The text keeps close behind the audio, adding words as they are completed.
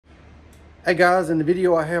Hey guys, in the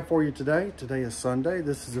video I have for you today is Sunday.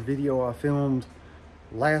 This is a video I filmed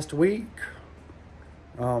last week.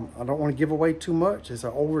 I don't want to give away too much. It's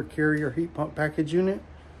an older carrier heat pump package unit.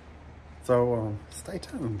 So stay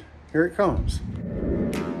tuned. Here it comes.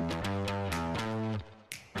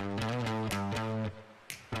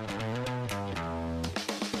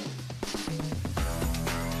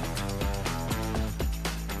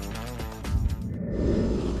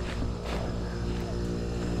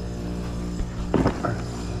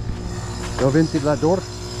 El ventilador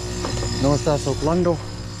no está soplando.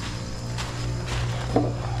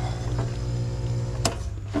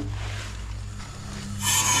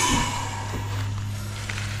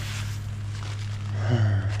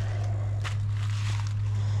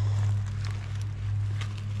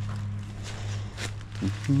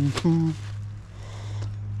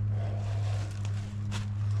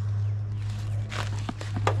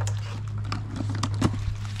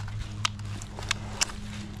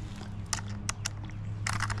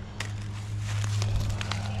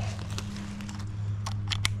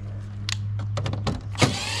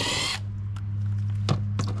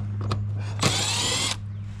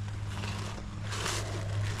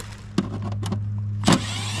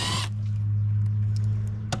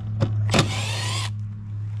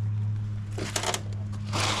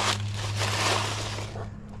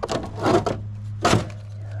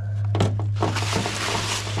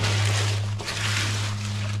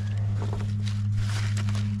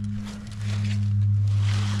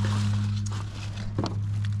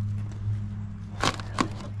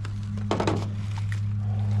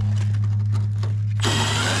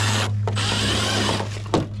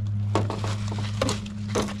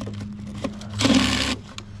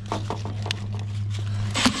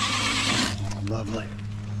 Lovely.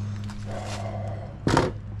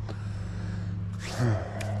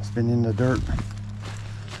 It's been in the dirt.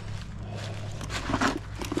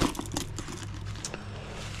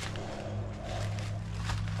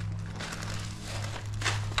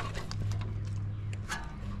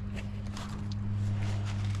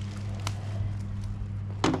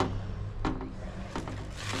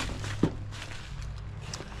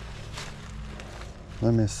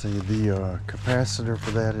 Let me see, the capacitor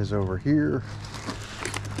for that is over here.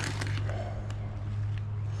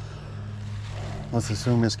 Let's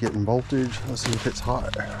assume it's getting voltage. Let's see if it's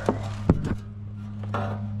hot.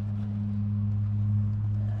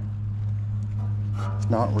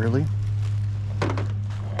 Not really.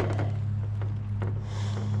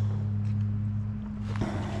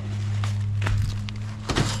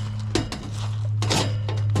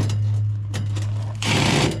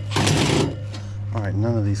 All right,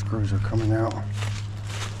 none of these screws are coming out.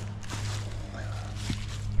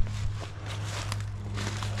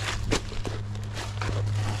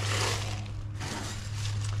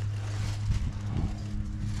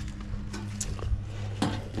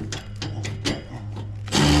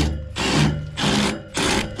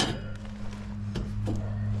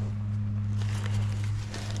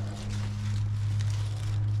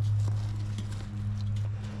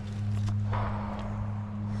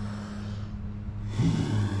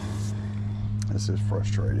 This is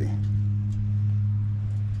frustrating.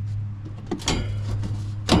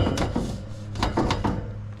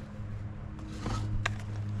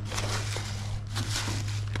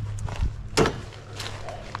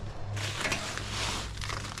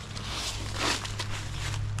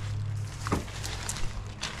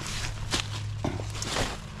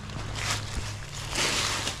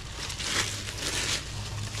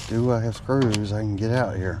 Do I have screws I can get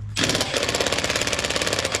out here?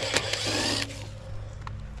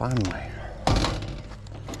 Finally.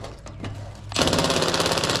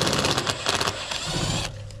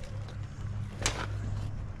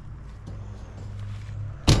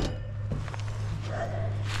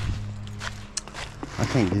 I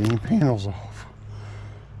can't get any panels off.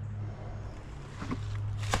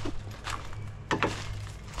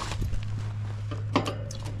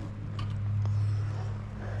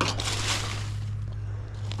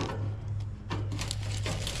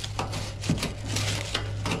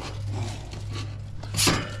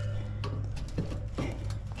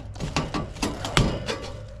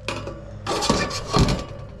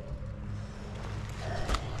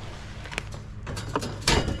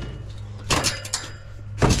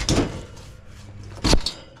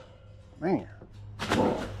 Man.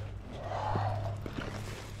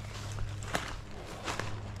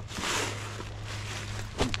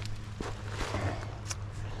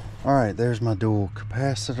 All right, there's my dual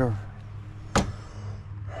capacitor.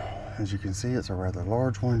 As you can see, it's a rather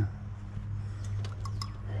large one.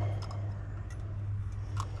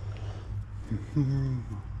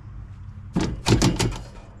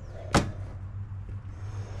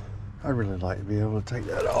 I'd really like to be able to take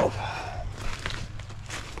that off.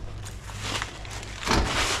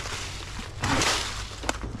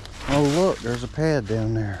 Oh look, there's a pad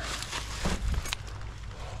down there.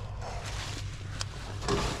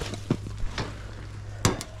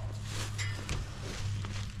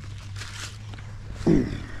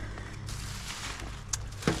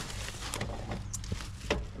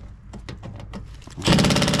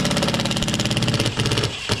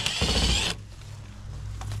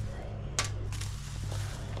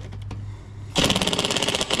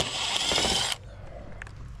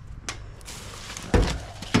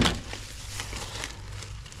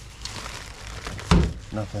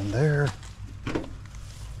 Nothing there.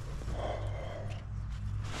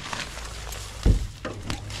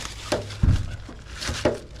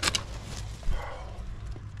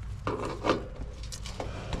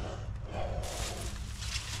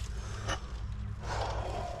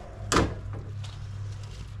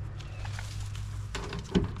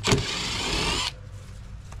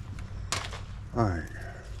 All right.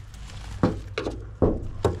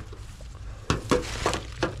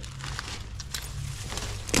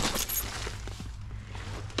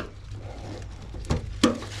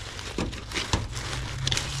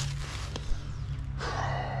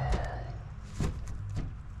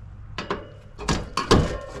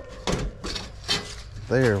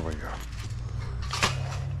 There we go.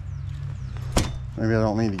 Maybe I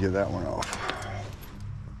don't need to get that one off.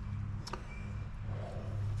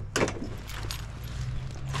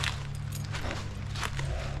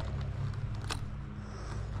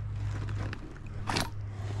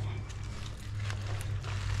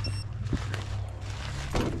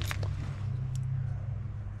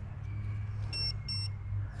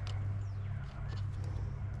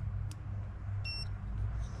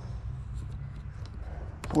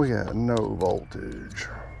 We got no voltage.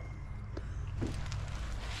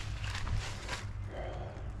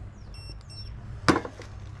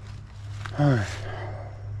 All right.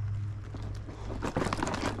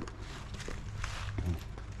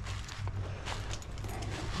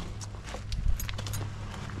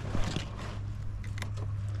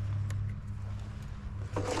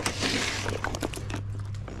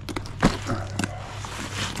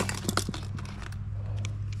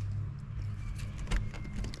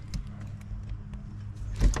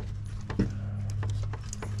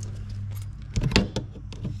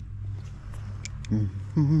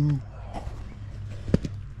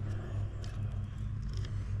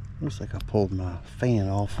 Looks like I pulled my fan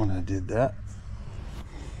off when I did that.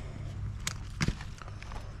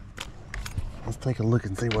 Let's take a look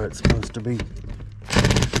and see what it's supposed to be.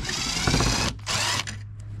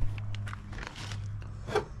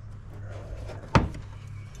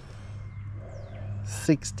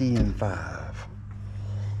 $60 and $5.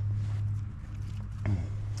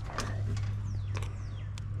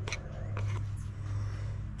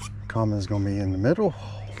 Common is going to be in the middle.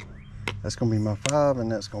 That's going to be my 5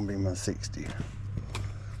 and that's going to be my 60.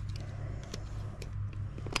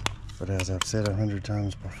 But as I've said 100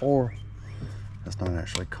 times before, that's not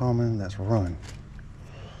actually common, that's run.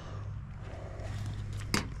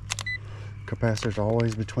 Capacitors are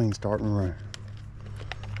always between start and run.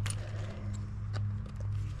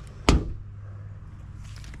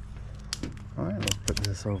 Alright, let's put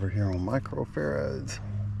this over here on microfarads.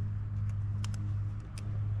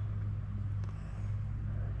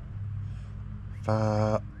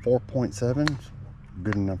 4.7,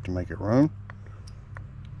 good enough to make it run.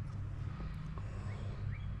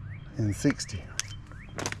 And 60.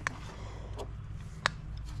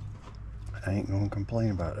 I ain't gonna complain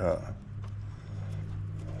about that.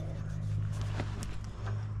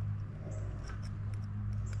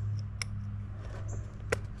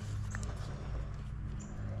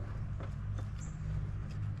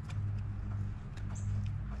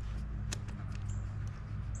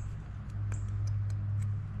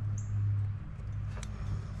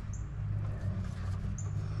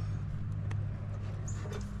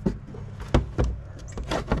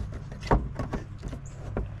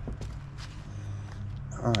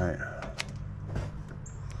 All right.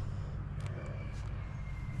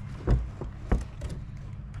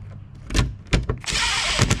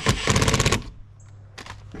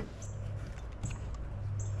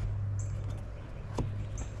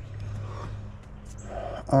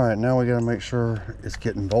 All right, now we got to make sure it's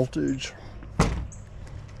getting voltage.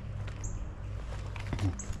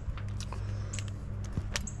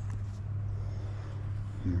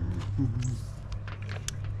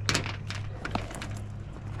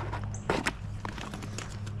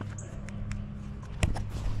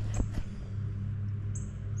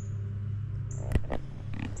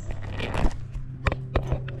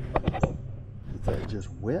 just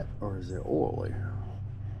wet or is it oily?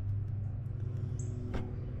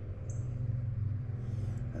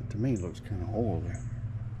 That to me looks kind of oily.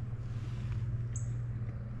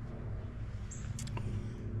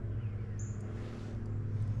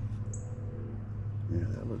 Yeah,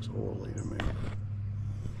 that looks oily to me.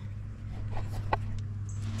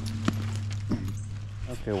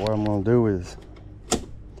 Okay, what I'm going to do is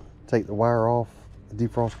take the wire off the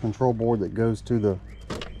defrost control board that goes to the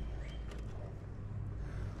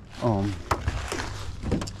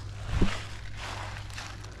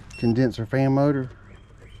condenser fan motor.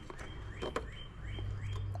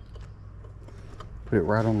 Put it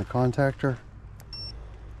right on the contactor,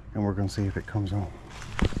 and we're going to see if it comes on.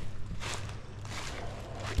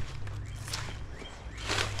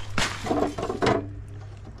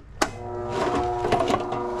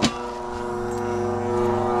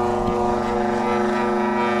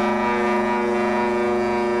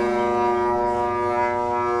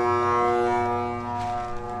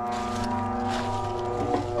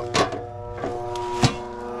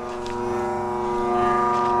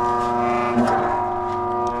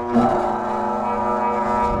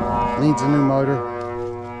 Needs a new motor.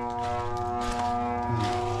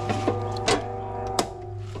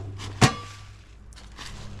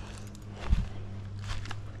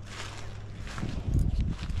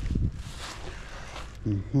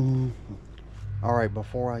 All right,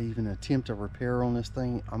 before I even attempt a repair on this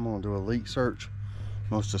thing, I'm going to do a leak search,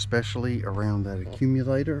 most especially around that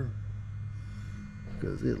accumulator,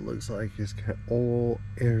 because it looks like it's got oil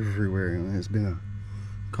everywhere, and it's been a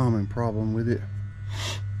common problem with it.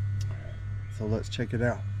 So let's check it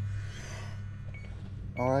out.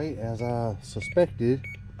 All right, as I suspected,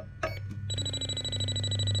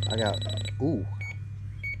 I got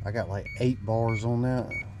like 8 bars on that.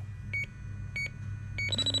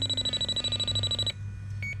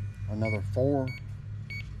 Another 4.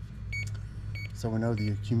 So we know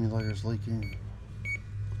the accumulator's leaking.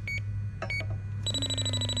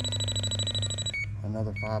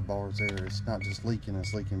 Another 5 bars there. It's not just leaking,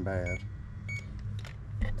 it's leaking bad.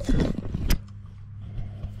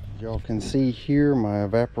 Y'all can see here my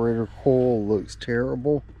evaporator coil looks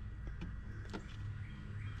terrible.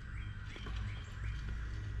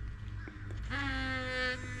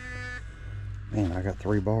 Man, I got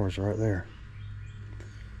 3 bars right there.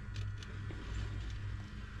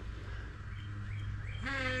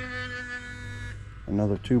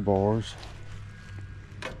 Another 2 bars.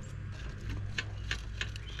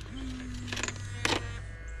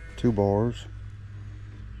 Two bars.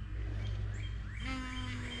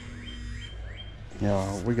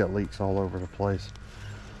 Yeah, we got leaks all over the place.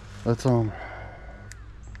 Let's it's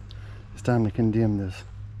time to condemn this.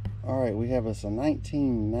 All right, we have us a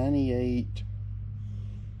 1998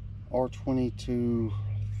 R22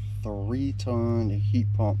 3-ton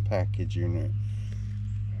heat pump package unit.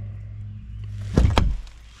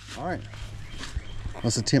 All right,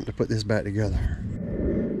 let's attempt to put this back together.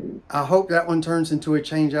 I hope that one turns into a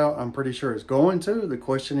change out. I'm pretty sure it's going to. The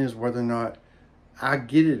question is whether or not I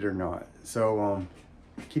get it or not. So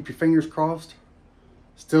keep your fingers crossed.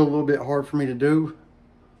 Still a little bit hard for me to do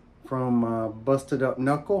from busted up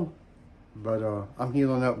knuckle, but I'm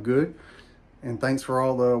healing up good. And thanks for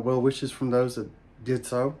all the well wishes from those that did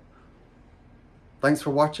so. Thanks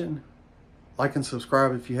for watching. Like and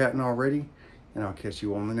subscribe if you hadn't already, and I'll catch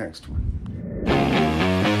you on the next one.